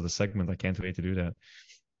laptop to build a segment. I can't wait to do that.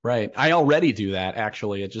 Right. I already do that.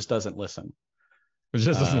 Actually, it just doesn't listen. It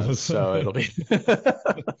just doesn't listen. So it'll be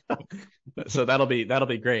so that'll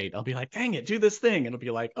be great. I'll be like, dang it, do this thing, and it'll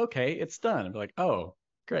be like, okay, it's done. I'll be like, oh,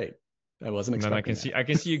 great. I wasn't expecting. And then I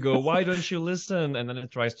can see you go, why don't you listen? And then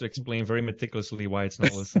it tries to explain very meticulously why it's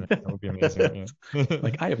not listening. That would be amazing. Yeah.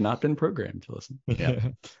 Like, I have not been programmed to listen. Yeah.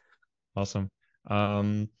 Awesome.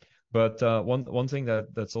 But one thing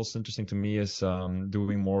that's also interesting to me is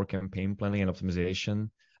doing more campaign planning and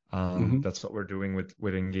optimization. That's what we're doing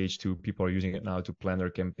with Engage 2. People are using it now to plan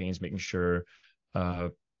their campaigns, making sure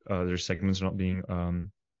their segments are not being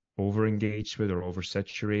over engaged with or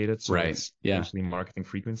oversaturated. So it's actually marketing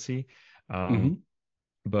frequency.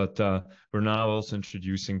 But we're now also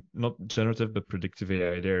introducing not generative but predictive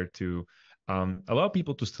AI there to allow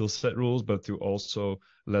people to still set rules, but to also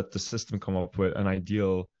let the system come up with an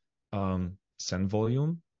ideal send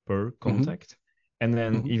volume per contact. And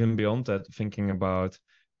then even beyond that, thinking about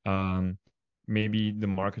maybe the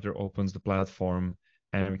marketer opens the platform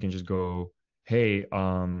and we can just go, hey,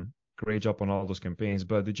 great job on all those campaigns,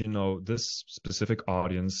 but did you know this specific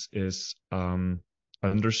audience is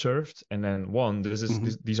underserved? And then one,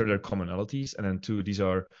 these are their commonalities, and then two, these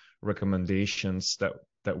are recommendations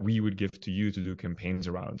that we would give to you to do campaigns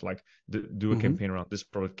around. Like do a campaign around this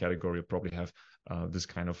product category, you'll probably have this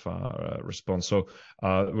kind of response. So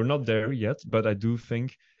we're not there yet, but I do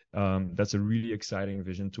think that's a really exciting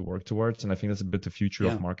vision to work towards, and I think that's a bit the future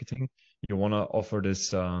of marketing. You want to offer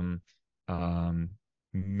this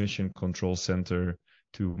mission control center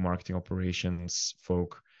to marketing operations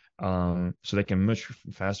folk, so they can much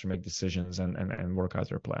faster make decisions and work out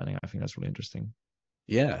their planning. I think that's really interesting.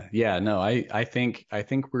 No, I think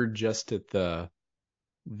we're just at the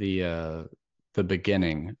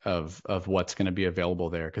beginning of what's going to be available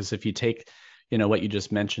there. Because if you take what you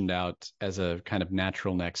just mentioned out as a kind of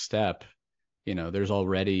natural next step, there's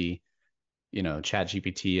already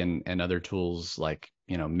ChatGPT and other tools like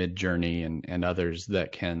Midjourney and others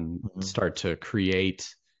that can start to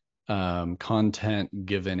create content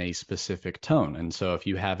given a specific tone. And so if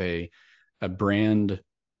you have a brand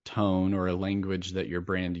tone or a language that your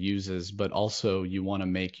brand uses, but also you want to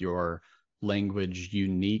make your language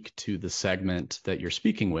unique to the segment that you're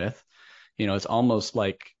speaking with, it's almost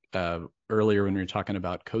like earlier when we were talking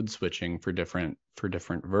about code switching for different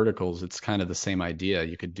verticals, it's kind of the same idea.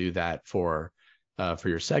 You could do that for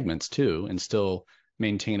your segments too, and still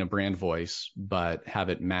maintain a brand voice, but have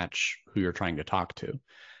it match who you're trying to talk to.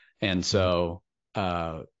 And so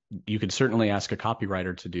you could certainly ask a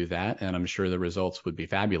copywriter to do that, and I'm sure the results would be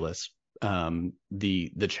fabulous.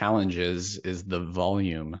 The challenge is the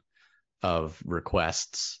volume of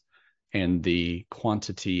requests and the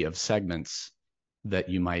quantity of segments that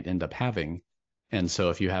you might end up having. And so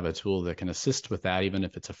if you have a tool that can assist with that, even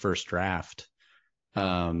if it's a first draft,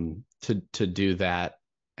 to do that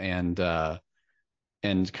and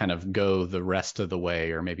kind of go the rest of the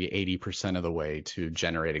way, or maybe 80% of the way, to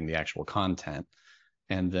generating the actual content,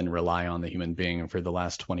 and then rely on the human being for the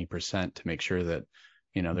last 20% to make sure that,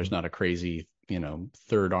 there's not a crazy,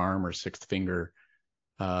 third arm or sixth finger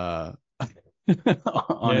on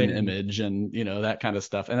an image, and that kind of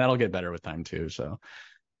stuff. And that'll get better with time too. So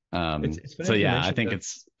It's funny so that you yeah, I mentioned think that.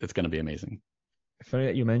 it's going to be amazing. Funny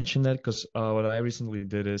that you mentioned that, because what I recently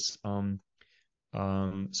did is so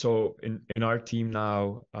in our team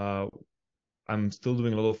now, I'm still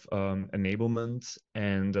doing a lot of enablement,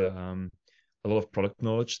 and a lot of product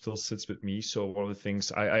knowledge still sits with me. So one of the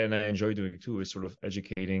things I enjoy doing too is sort of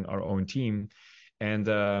educating our own team.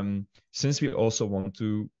 And since we also want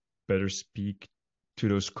to better speak to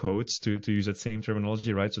those codes, to use that same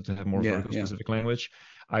terminology, right? So to have more vertical specific language,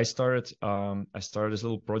 I started this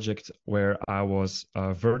little project where I was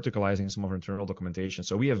verticalizing some of our internal documentation.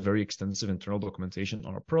 So we have very extensive internal documentation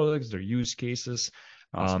on our products, their use cases,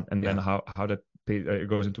 Awesome. and then how that it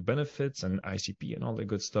goes into benefits and ICP and all that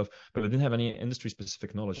good stuff. But I didn't have any industry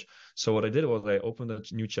specific knowledge. So what I did was I opened a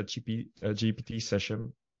new GPT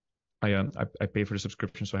session. I pay for the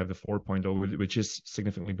subscription, so I have the 4.0, which is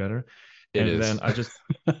significantly better. Then I just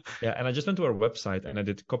I just went to our website and I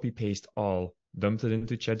did copy paste all, dumped it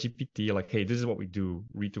into ChatGPT, like, hey, this is what we do,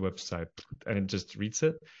 read the website, and it just reads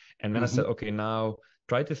it. And then I said, okay, now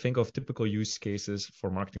try to think of typical use cases for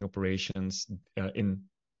marketing operations in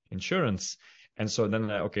insurance. And so then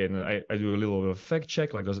I do a little bit of fact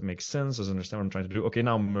check, like, does it make sense? Does it understand what I'm trying to do? Okay,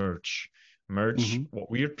 now merge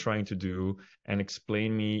what we're trying to do and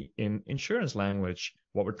explain me in insurance language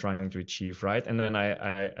what we're trying to achieve, right? And then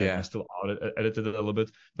I still edited it a little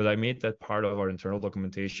bit, but I made that part of our internal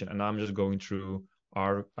documentation. And now I'm just going through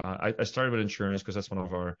our I started with insurance because that's one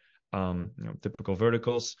of our typical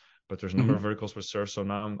verticals, but there's a number of verticals we serve. So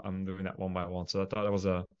now I'm doing that one by one. So I thought that was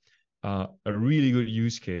a really good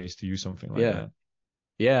use case to use something like that.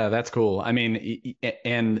 Yeah, that's cool. I mean,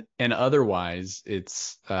 and otherwise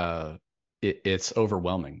it's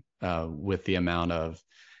overwhelming with the amount of,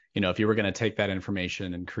 if you were going to take that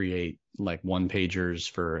information and create like one pagers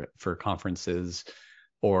for conferences,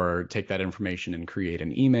 or take that information and create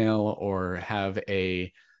an email, or have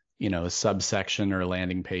a subsection or a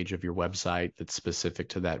landing page of your website that's specific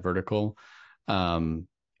to that vertical,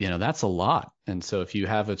 that's a lot. And so if you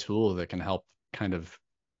have a tool that can help kind of,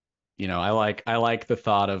 I like the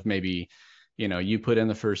thought of maybe, you put in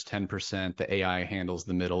the first 10%, the AI handles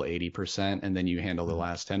the middle 80%, and then you handle the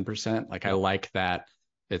last 10%. Like, I like that.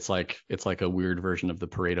 It's like a weird version of the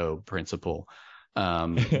Pareto principle.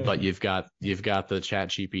 But you've got the Chat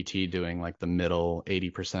GPT doing like the middle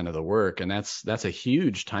 80% of the work. And that's a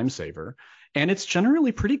huge time saver. And it's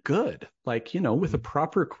generally pretty good. Like, with the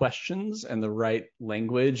proper questions and the right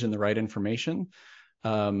language and the right information,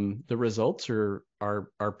 the results are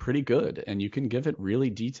pretty good. And you can give it really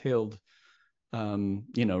detailed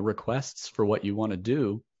requests for what you want to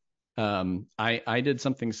do. I did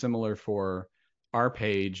something similar for our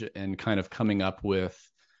page, and kind of coming up with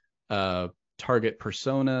target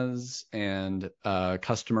personas and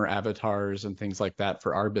customer avatars and things like that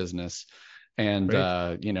for our business. And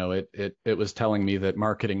it was telling me that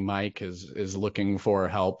Marketing Mike is looking for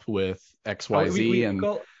help with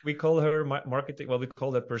XYZ. We call her marketing. Well, we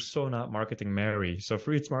call that persona Marketing Mary. So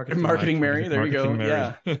for it's Marketing Mike, Mary. There you go.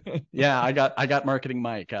 Mary. Yeah. I got Marketing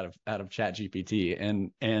Mike out of ChatGPT,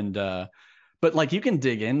 and but like, you can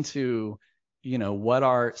dig into,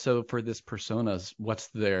 so for this personas, what's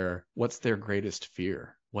their greatest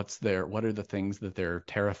fear? What are the things that they're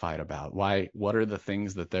terrified about? What are the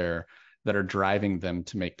things that are driving them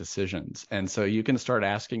to make decisions? And so you can start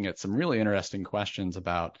asking it some really interesting questions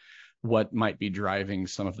about what might be driving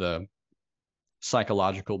some of the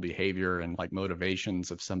psychological behavior and like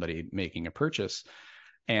motivations of somebody making a purchase.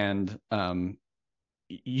 And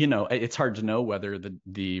it's hard to know whether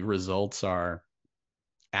the results are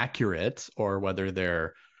accurate, or whether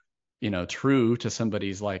they're true to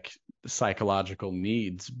somebody's like psychological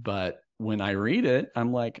needs. But when I read it,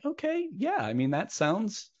 I'm like, okay, yeah, I mean, that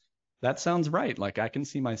sounds right. Like, I can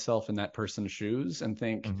see myself in that person's shoes and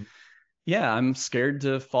think, yeah, I'm scared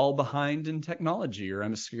to fall behind in technology, or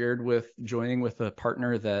I'm scared with joining with a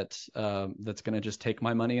partner that's going to just take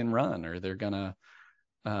my money and run, or they're going to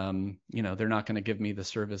they're not going to give me the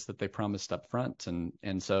service that they promised up front.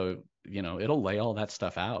 And so, it'll lay all that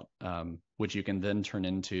stuff out, which you can then turn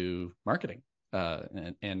into marketing,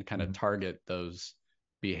 and kind of target those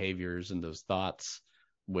behaviors and those thoughts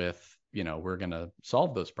with we're going to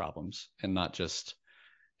solve those problems, and not just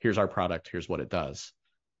here's our product, here's what it does.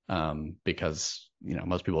 Because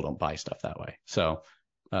most people don't buy stuff that way. So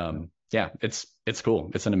yeah, it's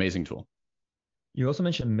cool. It's an amazing tool. You also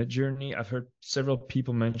mentioned Midjourney. I've heard several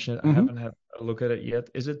people mention it. I Mm-hmm. haven't had a look at it yet.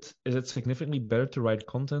 Is it significantly better to write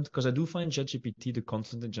content? Because I do find ChatGPT, the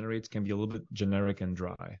content it generates can be a little bit generic and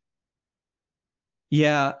dry.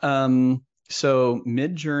 Yeah. So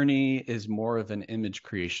Midjourney is more of an image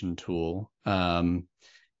creation tool.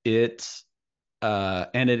 It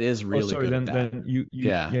and it is really sorry, good at that. then you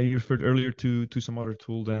Yeah. you referred earlier to some other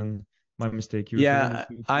tool. Then my mistake. You referred only Yeah. to a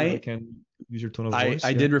tool that I can use your tone of I, voice. I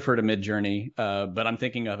Yeah. did refer to Midjourney, but I'm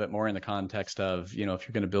thinking of it more in the context of, if you're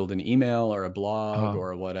going to build an email or a blog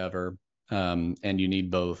or whatever, and you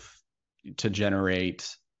need both to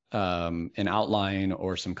generate an outline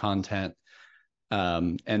or some content.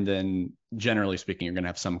 And then generally speaking, you're going to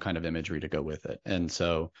have some kind of imagery to go with it. And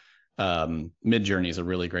so Midjourney is a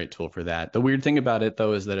really great tool for that. The weird thing about it,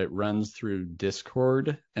 though, is that it runs through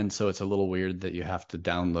Discord. And so it's a little weird that you have to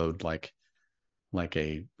download like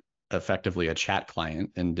effectively a chat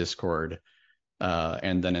client in Discord,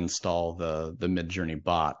 and then install the Midjourney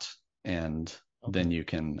bot, and then you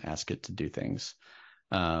can ask it to do things.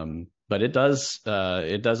 But it does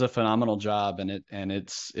a phenomenal job, and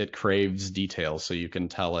it craves details, so you can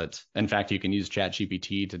tell it. In fact, you can use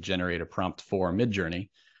ChatGPT to generate a prompt for Midjourney,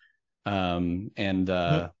 and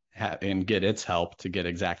get its help to get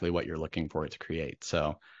exactly what you're looking for it to create.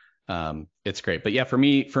 So it's great. But yeah, for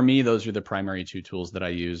me, those are the primary two tools that I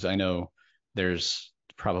use. I know there's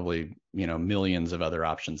probably millions of other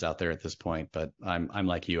options out there at this point, but I'm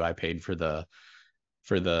like you. I paid for the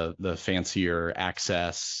fancier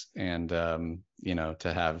access, and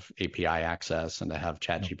to have API access and to have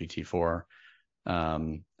ChatGPT 4,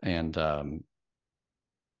 and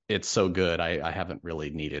it's so good. I haven't really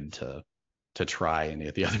needed to try any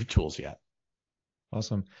of the other tools yet.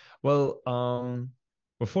 Awesome. Well,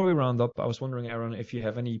 before we round up, I was wondering, Aaron, if you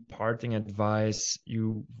have any parting advice.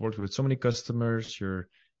 You worked with so many customers, you're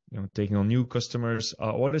taking on new customers.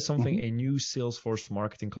 What is something a new Salesforce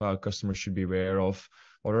Marketing Cloud customer should be aware of?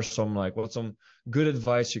 What are some good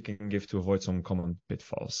advice you can give to avoid some common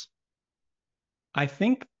pitfalls? I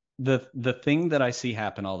think the thing that I see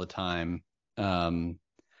happen all the time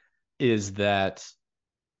is that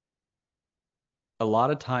a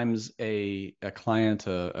lot of times a client,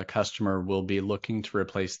 a customer will be looking to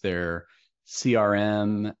replace their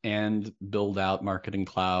CRM and build out Marketing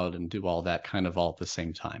Cloud and do all that kind of all at the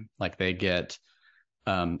same time. Like they get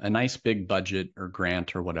a nice big budget or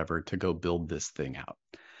grant or whatever to go build this thing out.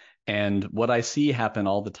 And what I see happen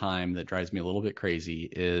all the time that drives me a little bit crazy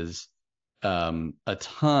is a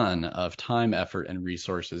ton of time, effort, and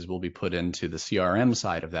resources will be put into the CRM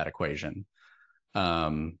side of that equation.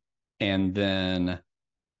 And then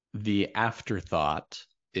the afterthought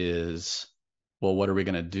is, well, what are we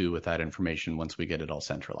going to do with that information once we get it all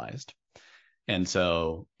centralized? And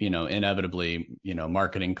so, inevitably,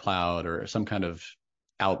 Marketing Cloud or some kind of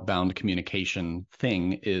outbound communication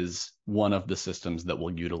thing is one of the systems that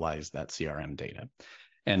will utilize that CRM data.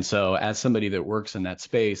 And so as somebody that works in that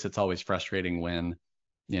space, it's always frustrating when,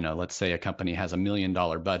 let's say a company has $1 million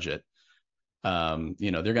budget.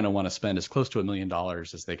 They're going to want to spend as close to $1 million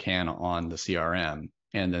as they can on the CRM.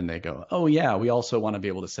 And then they go, oh yeah, we also want to be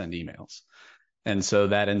able to send emails. And so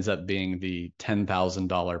that ends up being the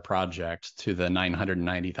 $10,000 project to the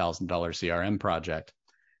 $990,000 CRM project.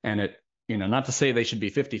 And it, not to say they should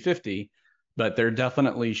be 50-50, but there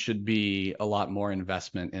definitely should be a lot more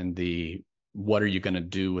investment in the, what are you going to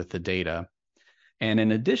do with the data? And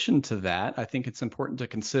in addition to that, I think it's important to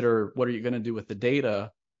consider, what are you going to do with the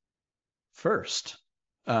data first?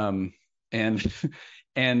 And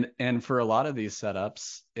for a lot of these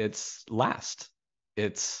setups, it's last.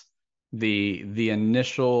 It's the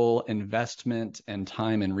initial investment and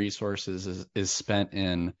time and resources is spent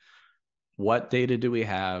in, what data do we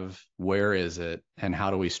have, where is it, and how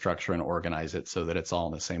do we structure and organize it so that it's all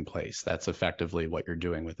in the same place? That's effectively what you're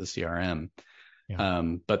doing with the CRM. Yeah.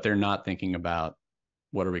 But they're not thinking about,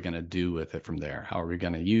 what are we going to do with it from there? How are we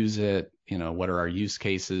going to use it? What are our use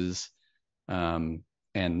cases? And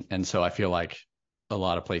so I feel like a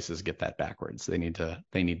lot of places get that backwards. They need to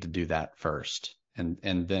do that first,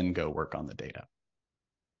 and then go work on the data.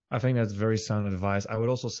 I think that's very sound advice. I would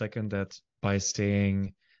also second that by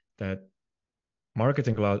saying that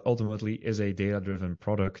Marketing Cloud ultimately is a data-driven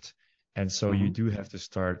product. And so you do have to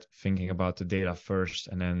start thinking about the data first,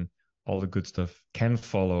 and then all the good stuff can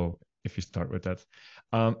follow if you start with that.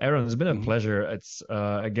 Aaron, it's been a pleasure. It's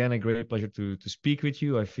again a great pleasure to speak with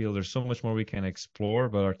you. I feel there's so much more we can explore,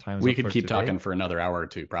 but our time's We up could for keep today. talking for another hour or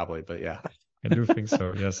two, probably, but yeah. I do think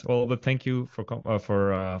so. Yes. Well, but thank you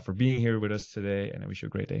for being here with us today, and I wish you a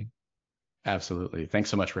great day. Absolutely. Thanks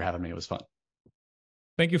so much for having me. It was fun.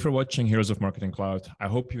 Thank you for watching Heroes of Marketing Cloud. I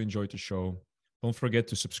hope you enjoyed the show. Don't forget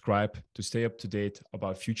to subscribe to stay up to date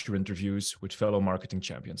about future interviews with fellow marketing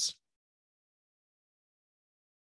champions.